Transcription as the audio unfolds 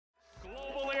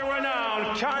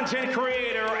content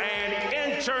creator and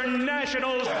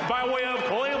internationals by way of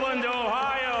Cleveland,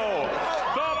 Ohio,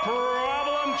 the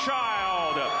problem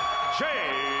child,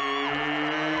 Jake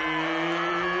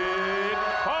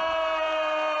Paul.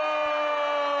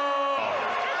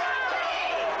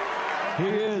 He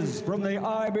is from the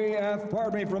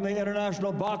from the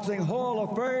International Boxing Hall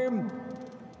of Fame,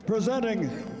 presenting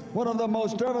one of the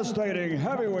most devastating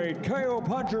heavyweight KO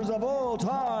punchers of all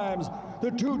times, the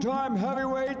two-time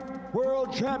heavyweight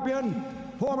world champion,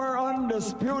 former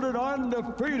undisputed,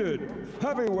 undefeated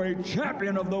heavyweight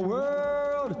champion of the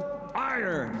world,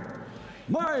 Iron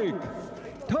Mike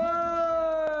Tyson.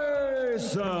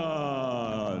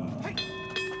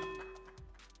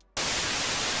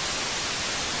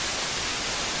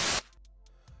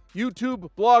 YouTube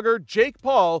blogger Jake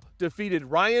Paul defeated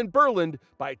Ryan Berland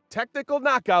by technical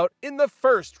knockout in the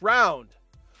first round.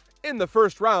 In the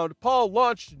first round, Paul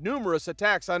launched numerous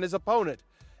attacks on his opponent.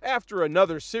 After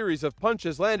another series of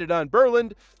punches landed on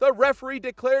Berland, the referee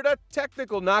declared a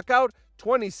technical knockout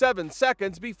 27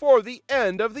 seconds before the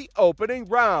end of the opening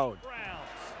round.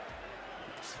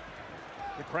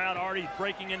 The crowd already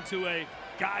breaking into a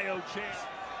Gallo chant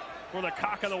for the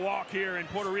cock of the walk here in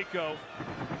Puerto Rico.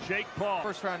 Jake Paul.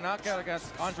 First round knockout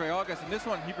against Andre August, and this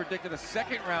one he predicted a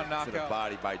second round knockout. To the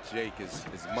body by Jake is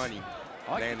money.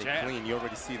 Landing clean. You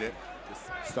already see that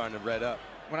it's starting to red up.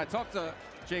 When I talked to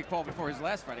Jake Paul before his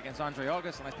last fight against Andre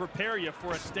August, and I prepare you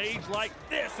for a stage like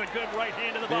this, a good right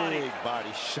hand to the body. Big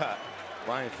body shot.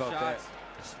 Ryan felt that.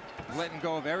 Letting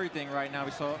go of everything right now.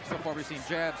 So far we've seen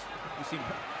jabs, we've seen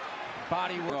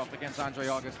body work off against Andre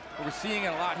August, but we're seeing it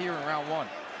a lot here in round one.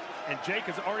 And Jake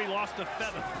has already lost a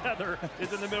feather. Feather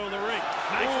is in the middle of the ring.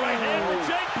 Nice right hand for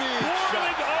Jake.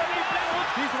 Borland already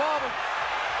balanced. He's wobbling.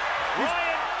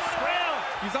 Ryan round.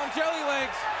 He's on jelly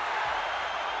legs.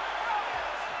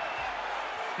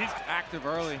 He's active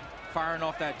early, firing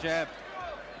off that jab.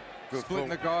 Good splitting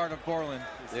the guard of Borland.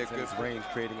 Yeah, good range,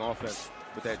 creating offense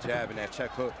with that jab and that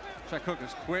check hook. Check hook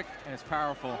is quick and it's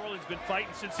powerful. Borland's been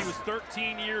fighting since he was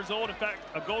 13 years old. In fact,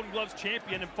 a Golden Gloves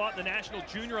champion and fought in the National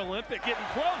Junior Olympic, getting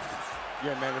close.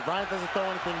 Yeah, man, if Ryan doesn't throw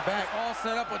anything back. All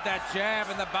set up with that jab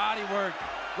and the body work.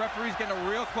 Referee's getting a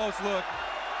real close look.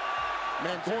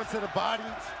 Man, going to the body,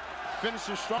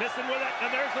 finishing strong. Missing with it,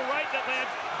 and there's the right that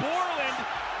lands. Borland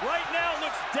right now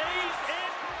looks dazed,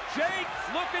 and Jake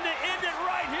looking to end it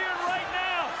right here, right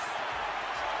now.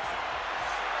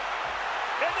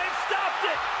 And they've stopped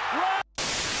it.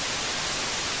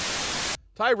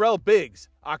 Tyrell Biggs,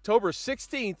 October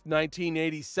 16th,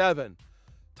 1987.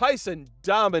 Tyson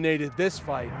dominated this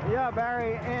fight. Yeah,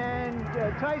 Barry, and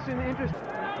Tyson interested.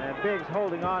 And Biggs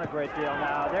holding on a great deal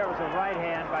now. There was a right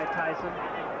hand by Tyson.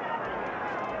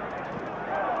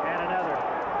 And another.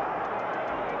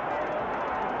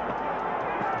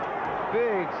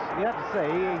 Biggs, you have to say,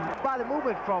 body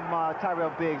movement from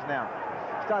Tyrell Biggs now.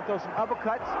 Start throw some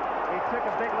uppercuts. He took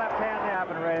a big left hand there,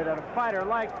 and ready that a fighter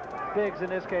like Biggs in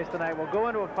this case tonight will go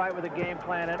into a fight with a game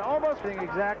plan and almost doing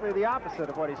exactly the opposite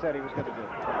of what he said he was going to do.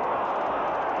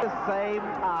 The same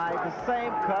eye, the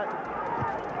same cut.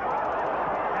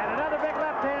 And another big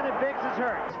left hand, and Biggs is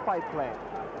hurt. It's fight plan.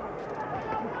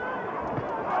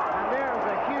 And there's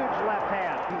a huge left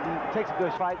hand. He takes a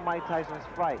good fight, Mike Tyson's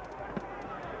fight.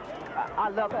 I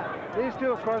love that. These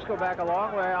two, of course, go back a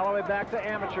long way, all the way back to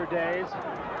amateur days.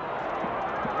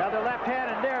 Another left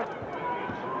hand, and there's...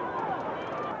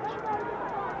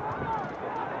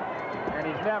 And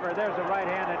he's never, there's a right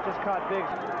hand that just caught Biggs.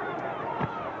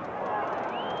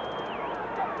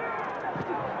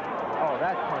 Oh,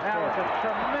 that was a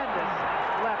tremendous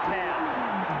left hand.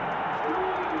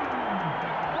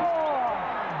 4,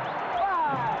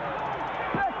 5,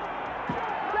 6,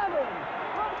 7,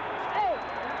 8,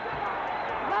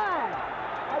 9.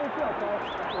 How do you feel,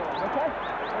 coach? Okay?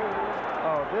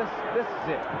 Oh, this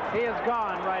is it. He is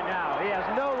gone right now. He has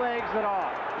no legs at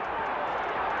all.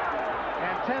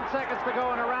 And 10 seconds to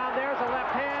go in a round. There's a left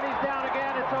hand. He's down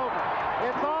again. It's over.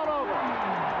 It's all over.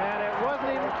 And it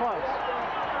wasn't even close.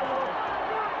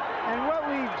 And what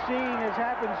we've seen has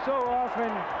happened so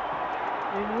often,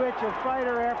 in which a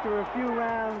fighter after a few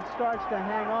rounds starts to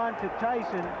hang on to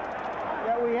Tyson,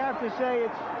 that we have to say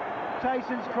it's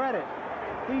Tyson's credit.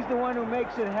 He's the one who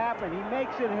makes it happen. He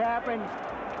makes it happen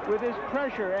with his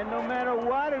pressure, and no matter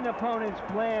what an opponent's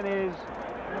plan is,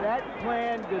 that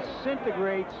plan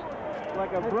disintegrates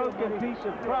like a broken piece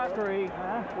of crockery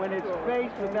when it's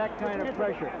faced with that kind of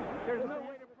pressure. There's no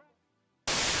way to...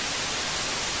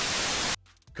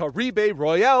 Caribe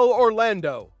Royale,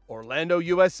 Orlando,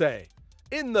 USA.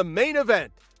 In the main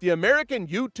event, the American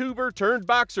YouTuber turned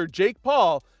boxer Jake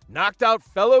Paul knocked out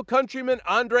fellow countryman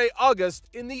Andre August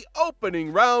in the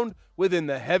opening round within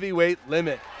the heavyweight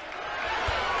limit.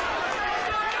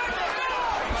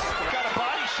 Got a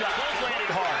body shot, both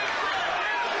landed hard.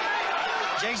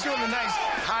 Jake's doing a nice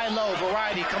high-low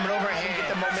variety coming overhand,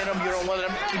 get the momentum. You don't want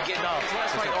them to keep getting off.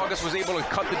 Last fight, August was able to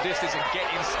cut the distance and get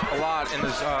in a lot, and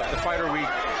the fighter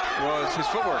week was his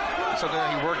footwork. Something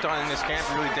that he worked on in this camp,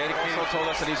 really dedicated. He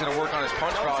told us that he's going to work on his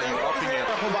punch value, upping it.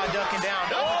 Careful about ducking down.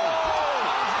 He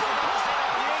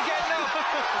ain't getting up.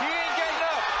 He ain't getting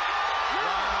up.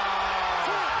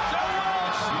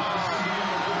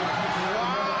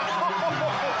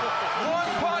 One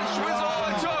punch was all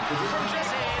it took from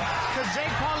Jesse. Because Jake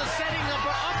Paul is setting up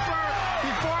an upper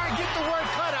before I get the word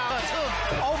cut out.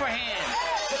 Overhand.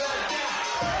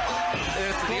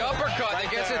 It's the uppercut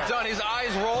that gets it done. His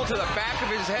eyes roll to the back of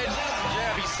his head.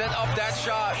 Jab. He set up that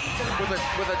shot with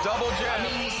a double jab. I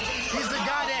mean, he's the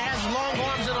guy that has long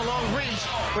arms and a long reach,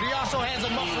 but he also has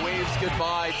a muscle. He waves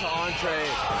goodbye to Andre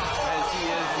as he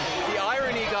is the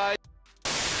irony guy.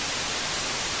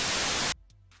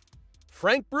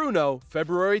 Frank Bruno,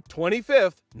 February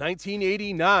 25th,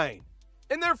 1989.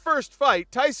 In their first fight,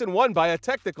 Tyson won by a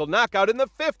technical knockout in the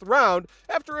 5th round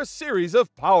after a series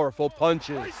of powerful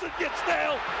punches. Tyson gets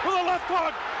nailed with a left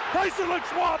hook. Tyson looks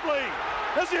wobbly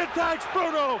as he attacks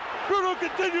Bruno. Bruno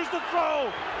continues to throw.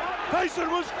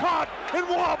 Tyson was caught and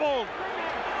wobbled.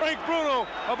 Frank Bruno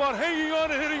about hanging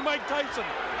on and hitting Mike Tyson.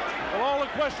 Well, all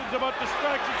the questions about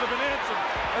distractions have been answered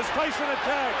as Tyson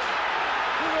attacks.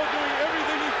 Bruno doing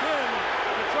everything he can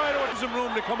to try to give some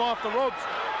room to come off the ropes.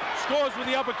 Scores with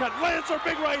the uppercut, lands her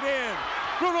big right hand.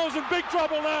 Bruno's in big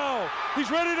trouble now. He's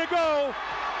ready to go.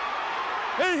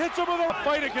 He hits him with a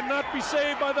fighter cannot be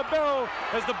saved by the bell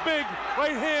as the big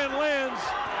right hand lands.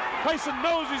 Tyson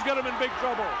knows he's got him in big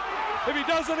trouble. If he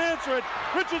doesn't answer it,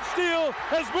 Richard Steele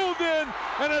has moved in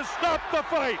and has stopped the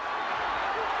fight.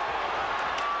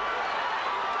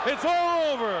 It's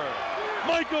all over.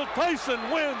 Michael Tyson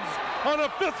wins on a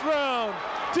 5th round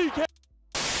TK.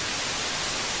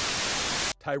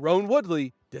 Tyrone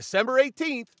Woodley, December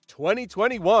 18th,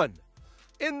 2021.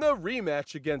 In the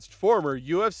rematch against former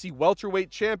UFC welterweight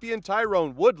champion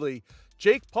Tyrone Woodley,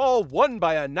 Jake Paul won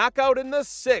by a knockout in the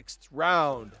 6th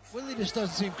round. Woodley just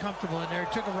doesn't seem comfortable in there.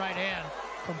 He took a right hand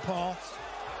from Paul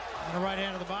on the right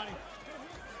hand of the body.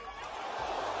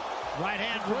 Right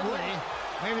hand Woodley.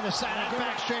 Maybe the side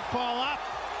back straight Paul up.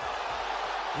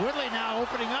 Woodley now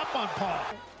opening up on Paul.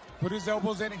 Put his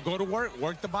elbows in and go to work.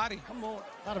 Work the body. Come on.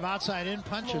 A lot of outside in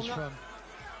punches from.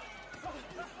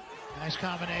 Nice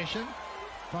combination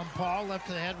from Paul. Left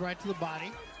to the head, right to the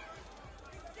body.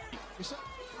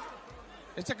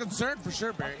 It's a concern for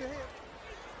sure, Barry.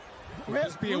 Could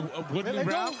this be a Woodley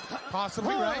round?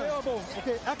 Possibly, right? Elbow.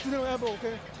 Okay, accidental elbow,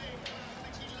 okay.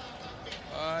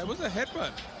 It was a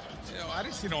headbutt. You know, I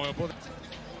didn't see no elbow.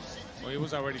 Well, he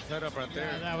was already cut up right there.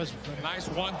 Yeah, that was nice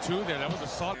 1-2 there. That was a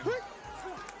solid.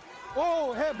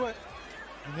 Oh, headbutt.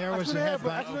 And there was a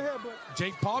headbutt.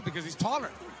 Jake Paul, because he's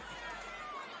taller.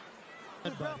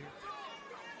 Headbutt.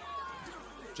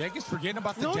 Jake is forgetting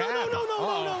about the No. jab. Even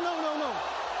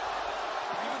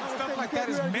stuff like that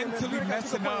is mentally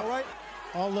messing up. Right?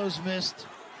 All those missed.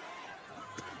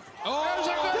 Oh! There's a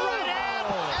good right hand,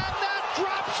 and that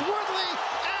drops Woodley,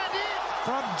 and in.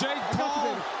 From Jake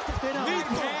Paul, lead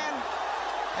hand,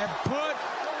 and put.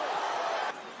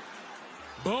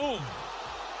 Boom.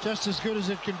 Just as good as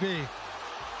it can be.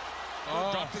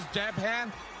 Oh. Dropped his jab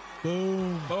hand.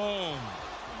 Boom. Boom.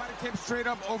 Might have came straight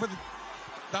up over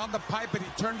down the pipe, but he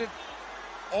turned it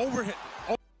over.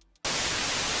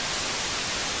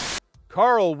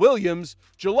 Carl Williams,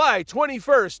 July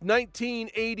 21st,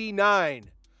 1989.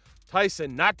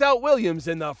 Tyson knocked out Williams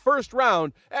in the 1st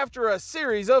round after a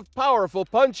series of powerful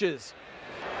punches.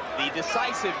 The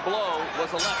decisive blow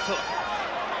was a left hook.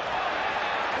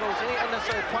 Those any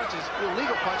unnecessary punches,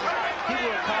 illegal punches, he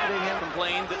will accommodate him.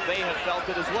 Complained that they have felt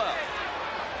it as well.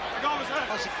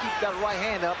 Wants to keep that right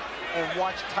hand up and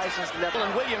watch Tyson's left. In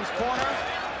Williams' corner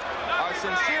are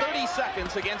sincere 30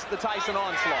 seconds against the Tyson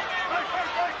onslaught.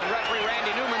 And referee Randy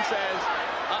Newman says,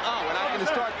 we're not going to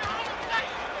start.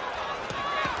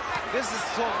 This is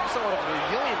somewhat of a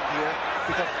reunion here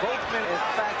because both men, in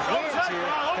fact, wins here,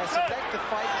 can select the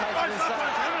fight Tyson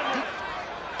inside.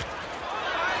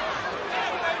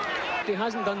 He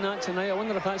hasn't done that tonight. I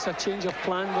wonder if that's a change of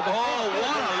plan with him. Oh,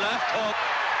 what a left hook.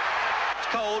 It's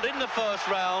cold in the 1st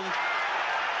round.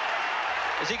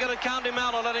 Is he going to count him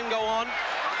out or let him go on?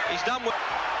 He's done with...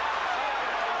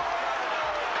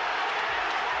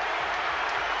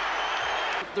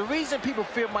 The reason people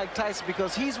fear Mike Tyson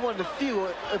because he's one of the few,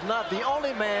 if not the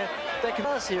only man that can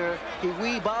us here. He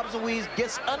bobs and weaves,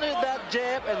 gets under that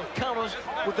jab and counters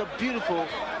with a beautiful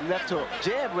left hook.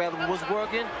 Jab rather was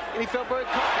working, and he felt very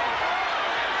confident.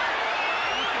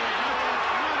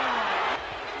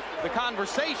 The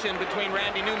conversation between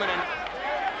Randy Newman and